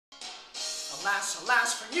Alas,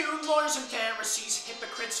 alas for you, lawyers and Pharisees,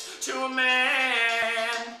 hypocrites to a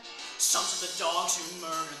man. Sons of the dogs who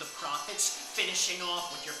murder the prophets, finishing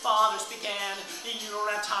off what your fathers began. You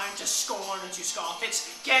don't have time to scorn and to scoff,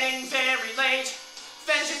 it's getting very late.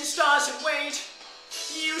 Vengeance doesn't wait.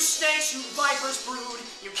 You snakes, you vipers brood,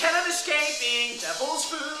 you cannot escape being devil's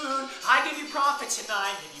food. I give you prophets and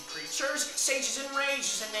I give you preachers, sages and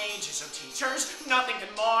rages and ages of teachers. Nothing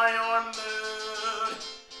can mar your mood.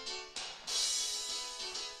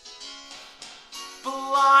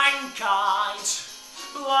 Blind guides,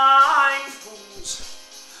 blind fools,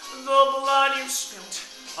 the blood you've spilt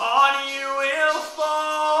on you will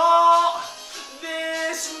fall.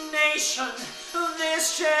 This nation,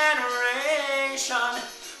 this generation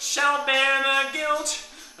shall bear the guilt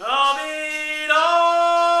of it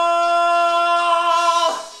all.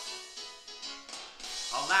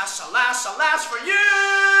 Alas, alas, alas for you,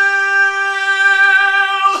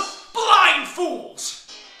 blind fools!